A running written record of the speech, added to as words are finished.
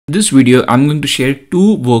In this video, I'm going to share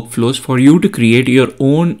two workflows for you to create your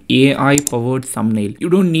own AI powered thumbnail. You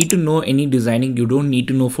don't need to know any designing. You don't need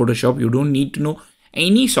to know Photoshop. You don't need to know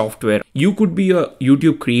any software. You could be a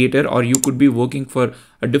YouTube creator, or you could be working for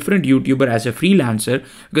a different YouTuber as a freelancer,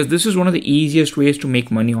 because this is one of the easiest ways to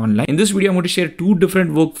make money online. In this video, I'm going to share two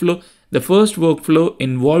different workflows. The first workflow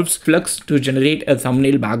involves Flux to generate a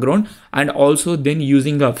thumbnail background, and also then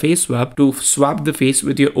using a face swap to swap the face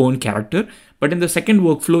with your own character. But in the second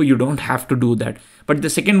workflow, you don't have to do that. But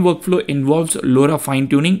the second workflow involves LoRa fine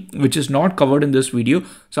tuning, which is not covered in this video.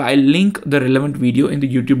 So I'll link the relevant video in the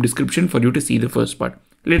YouTube description for you to see the first part.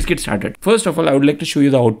 Let's get started. First of all, I would like to show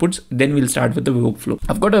you the outputs. Then we'll start with the workflow.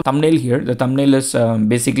 I've got a thumbnail here. The thumbnail is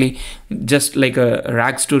basically just like a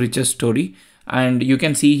rags to riches story. And you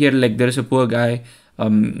can see here, like there is a poor guy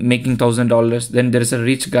making $1,000. Then there is a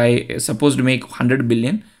rich guy supposed to make 100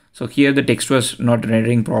 billion. So here the text was not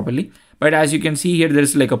rendering properly. But as you can see here, there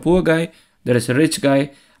is like a poor guy, there is a rich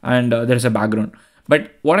guy, and there is a background.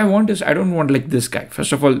 But what I want is, I don't want like this guy.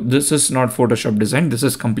 First of all, this is not Photoshop design. This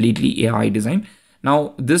is completely AI design.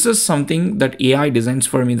 Now, this is something that AI designs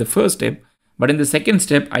for me the first step. But in the second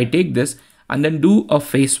step, I take this and then do a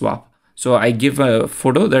face swap. So I give a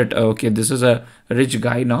photo that, okay, this is a rich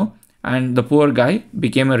guy now, and the poor guy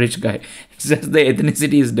became a rich guy. It's just the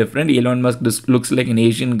ethnicity is different. Elon Musk just looks like an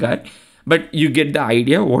Asian guy. But you get the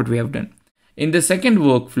idea what we have done. In the second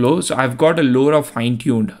workflow, so I've got a LoRa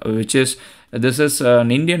fine-tuned, which is, this is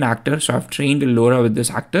an Indian actor. So I've trained a LoRa with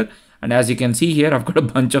this actor. And as you can see here, I've got a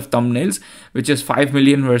bunch of thumbnails, which is 5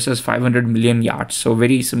 million versus 500 million yards. So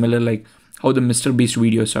very similar like how the Mr. Beast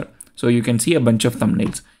videos are. So you can see a bunch of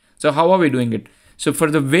thumbnails. So how are we doing it? So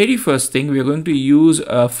for the very first thing, we're going to use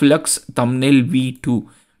a Flux thumbnail V2,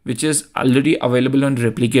 which is already available on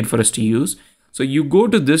Replicate for us to use. So you go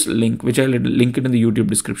to this link, which I'll link it in the YouTube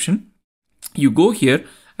description. You go here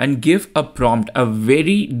and give a prompt, a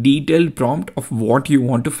very detailed prompt of what you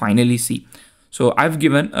want to finally see. So I've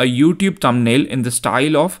given a YouTube thumbnail in the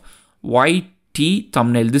style of YT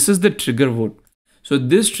thumbnail. This is the trigger word. So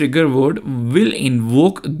this trigger word will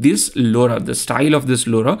invoke this LoRa, the style of this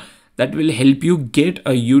LoRa, that will help you get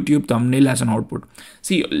a YouTube thumbnail as an output.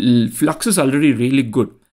 See, Flux is already really good.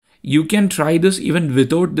 You can try this even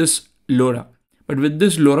without this LoRa. But with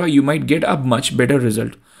this LoRa, you might get a much better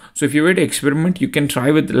result. So if you were to experiment, you can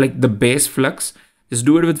try with like the base Flux. Just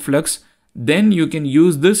do it with Flux. Then you can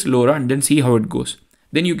use this LoRa and then see how it goes.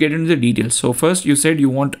 Then you get into the details. So first you said you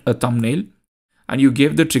want a thumbnail and you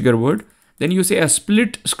gave the trigger word. Then you say a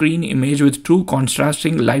split screen image with two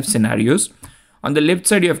contrasting life scenarios. On the left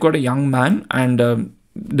side, you have got a young man and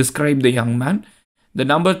describe the young man. The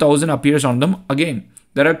number 1000 appears on them. Again,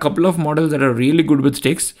 there are a couple of models that are really good with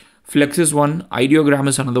text. Flux is one, Ideogram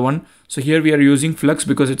is another one. So here we are using Flux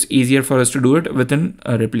because it's easier for us to do it within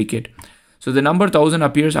a Replicate. So the number 1000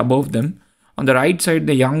 appears above them. On the right side,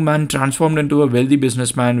 the young man transformed into a wealthy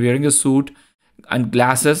businessman wearing a suit and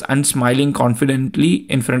glasses and smiling confidently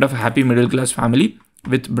in front of a happy middle class family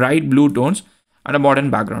with bright blue tones and a modern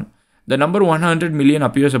background. The number 100 million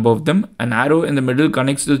appears above them. An arrow in the middle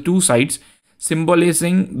connects the two sides,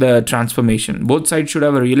 symbolizing the transformation. Both sides should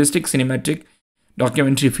have a realistic cinematic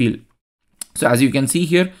documentary feel. So as you can see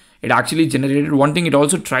here, it actually generated. One thing it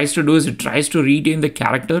also tries to do is it tries to retain the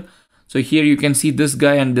character. So here you can see this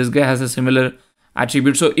guy and this guy has a similar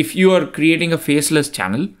attribute. So if you are creating a faceless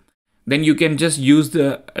channel, then you can just use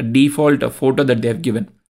the default photo that they have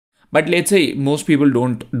given. But let's say most people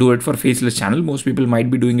don't do it for faceless channel. Most people might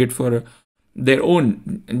be doing it for their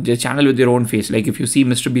own channel with their own face. Like if you see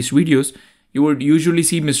Mr. Beast videos, you would usually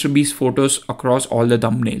see Mr. Beast photos across all the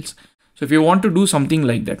thumbnails. So if you want to do something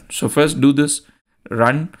like that, so first do this,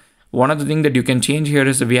 run. One of the things that you can change here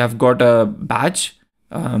is we have got a batch.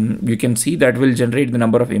 You can see that will generate the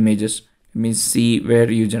number of images. Let me see where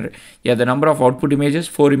you generate. Yeah, the number of output images,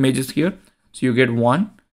 4 images here. So you get 1,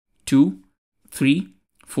 2, 3,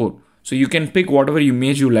 4. So you can pick whatever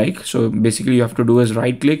image you like. So basically you have to do is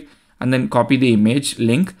right click and then copy the image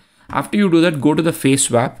link. After you do that, go to the face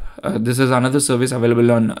swap. This is another service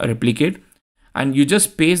available on Replicate. And you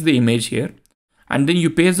just paste the image here. And then you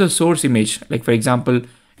paste the source image. Like for example,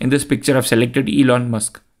 in this picture, I've selected Elon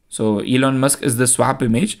Musk. So Elon Musk is the swap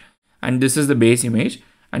image. And this is the base image.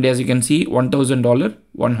 And as you can see, $1,000,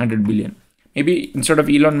 100 billion. Maybe instead of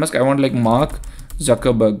Elon Musk, I want like Mark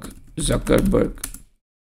Zuckerberg.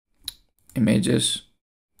 Images.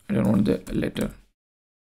 I don't want the letter.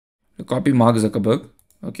 Copy Mark Zuckerberg.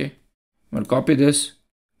 Okay. I'll copy this.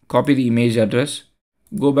 Copy the image address.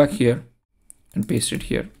 Go back here and paste it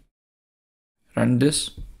here. Run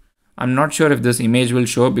this. I'm not sure if this image will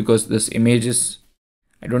show because this image is,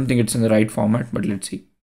 I don't think it's in the right format, but let's see.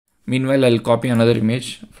 Meanwhile, I'll copy another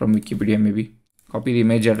image from Wikipedia, maybe. Copy the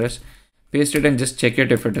image address, paste it and just check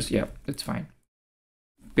it if it is, yeah, it's fine.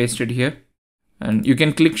 Paste it here and you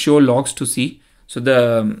can click show logs to see. So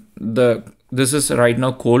this is right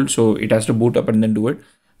now cold, so it has to boot up and then do it.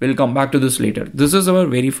 We'll come back to this later. This is our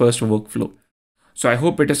very first workflow. So I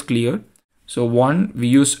hope it is clear. So one, we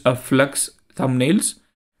use a Flux thumbnails,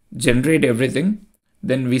 generate everything.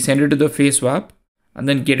 Then we send it to the face swap and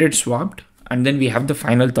then get it swapped. And then we have the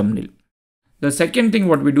final thumbnail. The second thing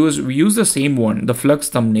what we do is we use the same one, the Flux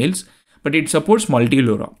thumbnails, but it supports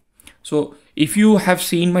multi-LoRa. So if you have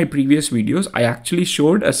seen my previous videos, I actually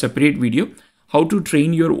showed a separate video how to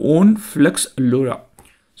train your own Flux LoRa.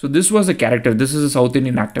 So this was a character. This is a South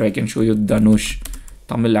Indian actor. I can show you Dhanush,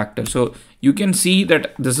 Tamil actor. So you can see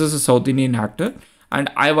that this is a South Indian actor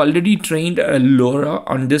and I've already trained a LoRa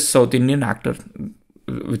on this South Indian actor,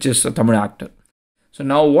 which is a Tamil actor. So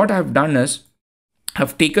now what I've done is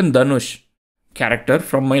I've taken Dhanush character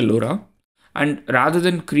from my LoRa, and rather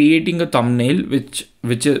than creating a thumbnail which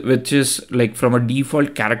is like from a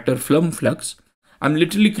default character from Flux, I'm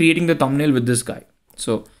literally creating the thumbnail with this guy.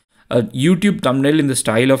 So a YouTube thumbnail in the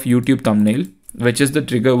style of YouTube thumbnail, which is the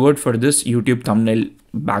trigger word for this YouTube thumbnail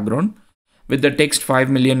background, with the text 5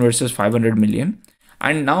 million versus 500 million.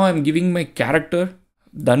 And now I'm giving my character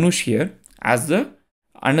Dhanush here as the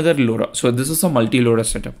another LoRa. So this is a multi-LoRa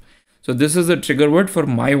setup. So this is the trigger word for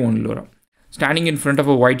my own LoRa, standing in front of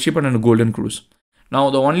a white ship and a golden cruise.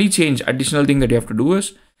 Now the only additional thing that you have to do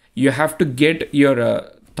is you have to get your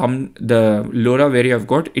the LoRa where you have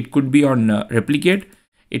got. It could be on replicate,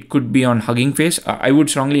 it could be on Hugging Face. I would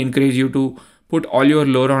strongly encourage you to put all your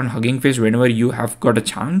LoRa on Hugging Face whenever you have got a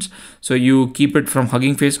chance. So you keep it from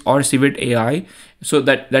Hugging Face or Civet AI. So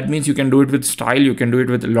that means you can do it with style, you can do it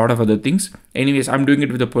with a lot of other things. Anyways, I'm doing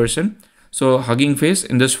it with a person. So Hugging Face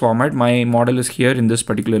in this format, my model is here in this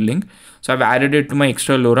particular link. So I've added it to my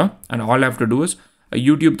extra LoRa, and all I have to do is a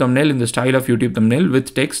YouTube thumbnail in the style of YouTube thumbnail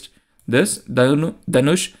with text, this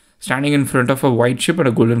Dhanush standing in front of a white ship and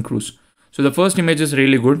a golden cruise. So the first image is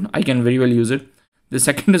really good. I can very well use it. The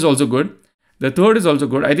second is also good. The third is also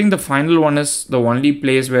good. I think the final one is the only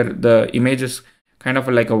place where the image is kind of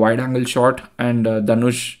like a wide angle shot, and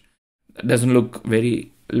Dhanush doesn't look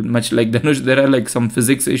very much like Dhanush. There are like some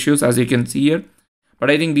physics issues, as you can see here, but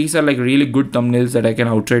I think these are like really good thumbnails that I can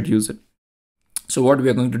outright use it. So what we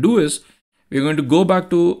are going to do is we're going to go back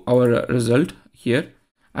to our result here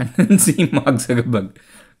and then see Mark Zuckerberg.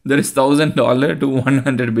 There is $1,000 to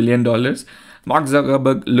 $100 billion. Mark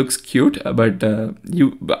Zuckerberg looks cute, but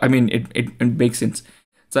it makes sense.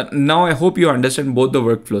 So now I hope you understand both the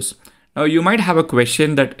workflows. Now you might have a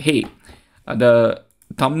question that, hey, the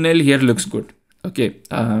thumbnail here looks good. Okay,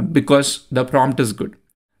 because the prompt is good.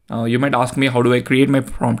 Now you might ask me, how do I create my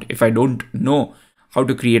prompt if I don't know how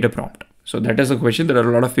to create a prompt? So that is a question that a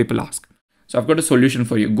lot of people ask. So I've got a solution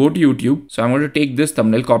for you. Go to YouTube. So I'm going to take this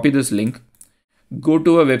thumbnail, copy this link, go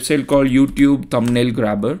to a website called YouTube Thumbnail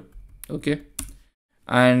Grabber. Okay,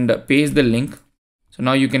 and paste the link. So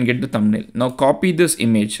now you can get the thumbnail. Now copy this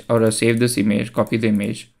image or save this image, copy the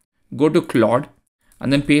image, go to Claude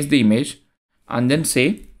and then paste the image and then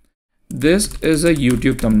say, this is a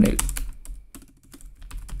YouTube thumbnail.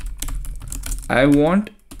 I want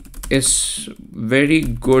a very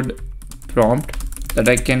good prompt that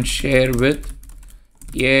I can share with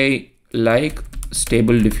AI like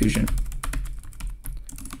Stable Diffusion.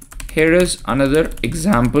 Here is another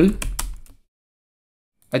example.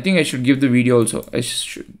 I think I should give the video also. I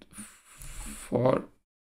should for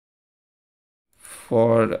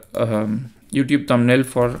YouTube thumbnail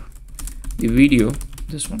for the video,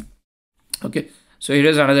 this one. Okay, so here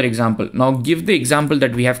is another example. Now give the example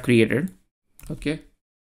that we have created. Okay,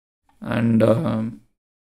 and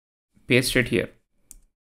paste it here.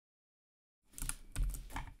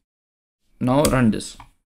 Now run this.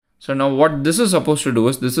 So now what this is supposed to do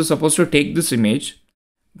is this is supposed to take this image,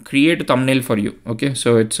 create a thumbnail for you. Okay,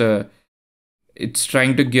 so it's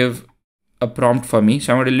trying to give a prompt for me.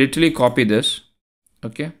 So I'm going to literally copy this.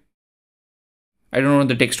 Okay, I don't know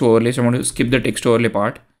the text overlay, so I'm going to skip the text overlay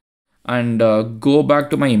part and go back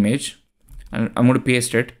to my image and I'm going to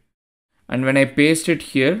paste it. And when I paste it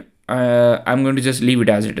here, I'm going to just leave it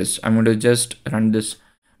as it is. I'm going to just run this.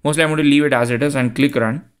 Mostly I'm going to leave it as it is and click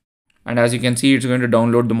run. And as you can see, it's going to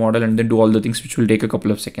download the model and then do all the things, which will take a couple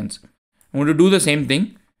of seconds. I'm going to do the same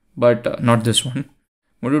thing, but not this one.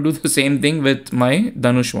 I'm going to do the same thing with my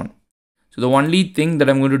Dhanush one. So the only thing that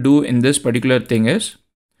I'm going to do in this particular thing is,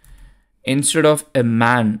 instead of a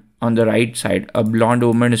man on the right side, a blonde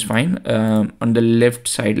woman is fine. On the left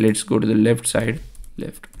side, let's go to the left side.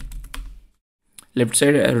 Left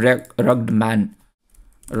side, a rugged man.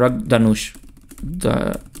 Rag Danush.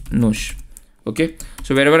 Okay,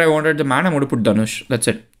 so wherever I wanted the man, I'm going to put Danush. That's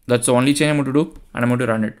it. That's the only change I'm going to do, and I'm going to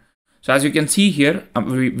run it. So as you can see here,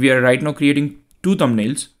 we are right now creating two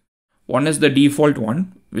thumbnails. One is the default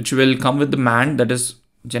one, which will come with the man that is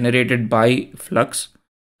generated by Flux.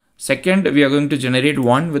 Second, we are going to generate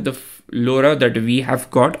one with the LoRa that we have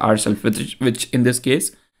got ourselves, which in this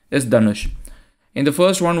case is Danush. In the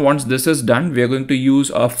first one, once this is done, we are going to use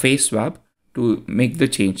a face swap to make the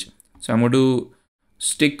change. So I'm going to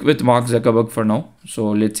stick with Mark Zuckerberg for now. So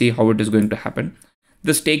let's see how it is going to happen.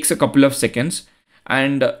 This takes a couple of seconds,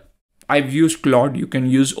 and I've used Claude. You can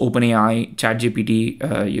use OpenAI,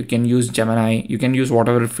 ChatGPT, you can use Gemini, you can use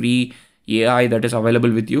whatever free AI that is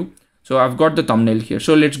available with you. So I've got the thumbnail here.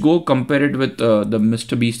 So let's go compare it with the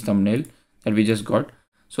Mr. Beast thumbnail that we just got.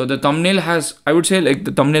 So the thumbnail has, I would say like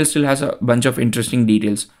the thumbnail still has a bunch of interesting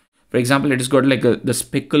details. For example, it has got like the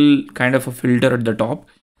speckle kind of a filter at the top,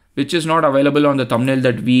 which is not available on the thumbnail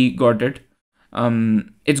that we got it.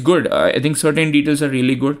 It's good. I think certain details are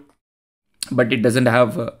really good, but it doesn't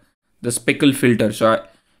have the speckle filter. So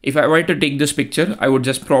if I were to take this picture, I would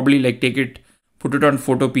just probably like take it, put it on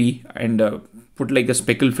Photopea and put like a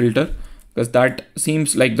speckle filter, because that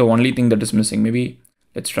seems like the only thing that is missing. Maybe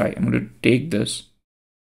let's try. I'm going to take this.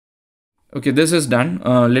 Okay, this is done.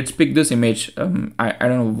 Let's pick this image. I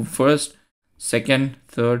don't know, first, second,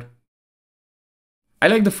 third. I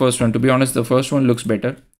like the first one. To be honest, the first one looks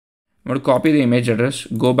better. I'm going to copy the image address,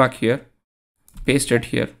 go back here, paste it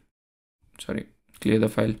here. Sorry, clear the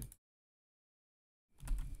file.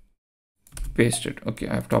 Paste it. Okay,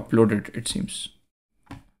 I have to upload it, it seems.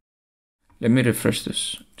 Let me refresh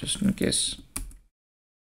this just in case.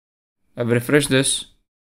 I've refreshed this,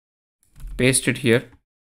 paste it here,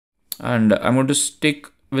 and I'm going to stick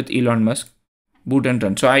with Elon Musk, boot and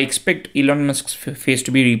run. So I expect Elon Musk's face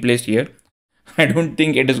to be replaced here. I don't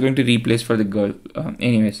think it is going to replace for the girl.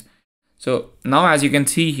 Anyways, so now as you can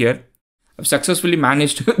see here, I've successfully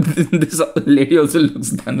managed to, this lady also looks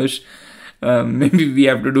Dhanush. Maybe we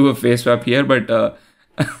have to do a face swap here, but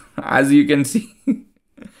as you can see,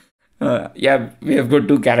 yeah, we have got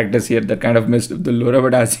two characters here that kind of messed up the LoRa,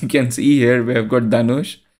 but as you can see here, we have got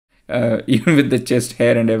Dhanush, even with the chest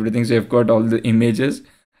hair and everything. So you've got all the images,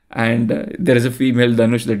 and there is a female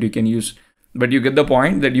Dhanush that you can use. But you get the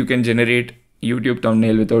point that you can generate YouTube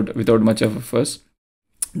thumbnail without much of a fuss.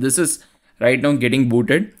 This is right now getting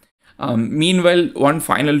booted. Meanwhile, one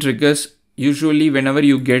final trick is, usually whenever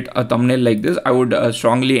you get a thumbnail like this, I would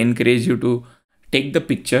strongly encourage you to take the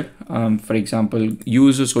picture. For example,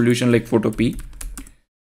 use a solution like Photopea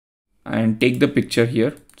and take the picture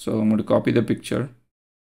here. So I'm going to copy the picture.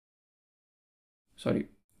 Sorry,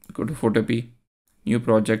 go to Photopea, new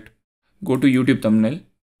project, go to YouTube thumbnail,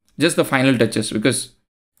 just the final touches, because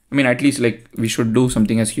I mean, at least like we should do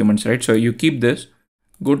something as humans, right? So you keep this,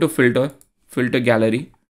 go to filter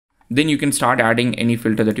gallery, then you can start adding any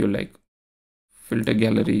filter that you like. Filter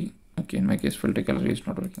gallery. Okay, in my case, filter gallery is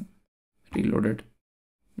not working. Reload it.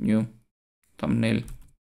 New thumbnail,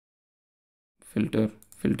 filter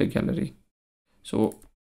gallery. So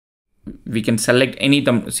we can select any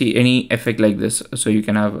any effect like this. So you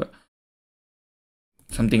can have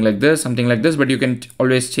something like this, but you can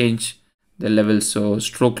always change the levels. So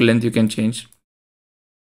stroke length you can change.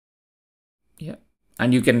 Yeah,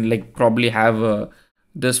 and you can like probably have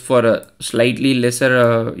this for a slightly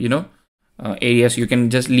lesser, areas. You can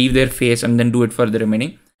just leave their face and then do it for the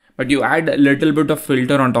remaining. But you add a little bit of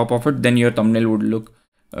filter on top of it, then your thumbnail would look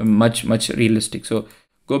much realistic. So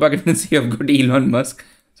go back and see I've got Elon Musk.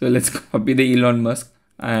 So let's copy the Elon Musk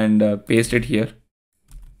and paste it here.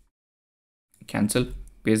 Cancel,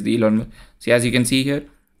 paste the Elon Musk. See, as you can see here,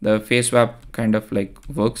 the face swap kind of like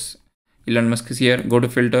works. Elon Musk is here. Go to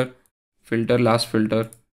filter, last filter,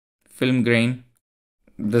 film grain.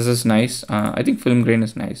 This is nice. I think film grain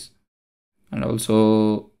is nice. And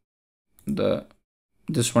also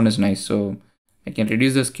this one is nice. So I can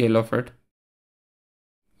reduce the scale of it.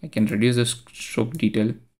 I can reduce the stroke detail.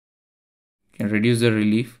 I can reduce the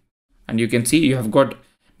relief. And you can see you have got,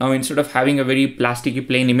 now instead of having a very plasticky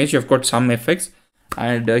plain image, you've got some effects.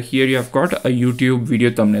 And here you have got a YouTube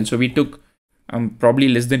video thumbnail. So we took probably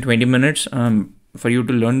less than 20 minutes for you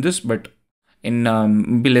to learn this, but in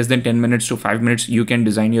maybe less than 10 minutes to 5 minutes, you can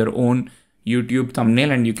design your own YouTube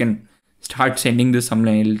thumbnail, and you can start sending this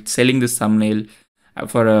thumbnail, selling this thumbnail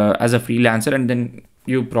for as a freelancer, and then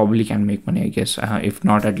you probably can make money, I guess. If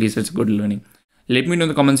not, at least it's good learning. Let me know in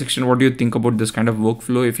the comment section what do you think about this kind of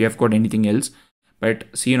workflow, if you have got anything else. But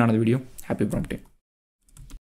see you in another video. Happy prompting.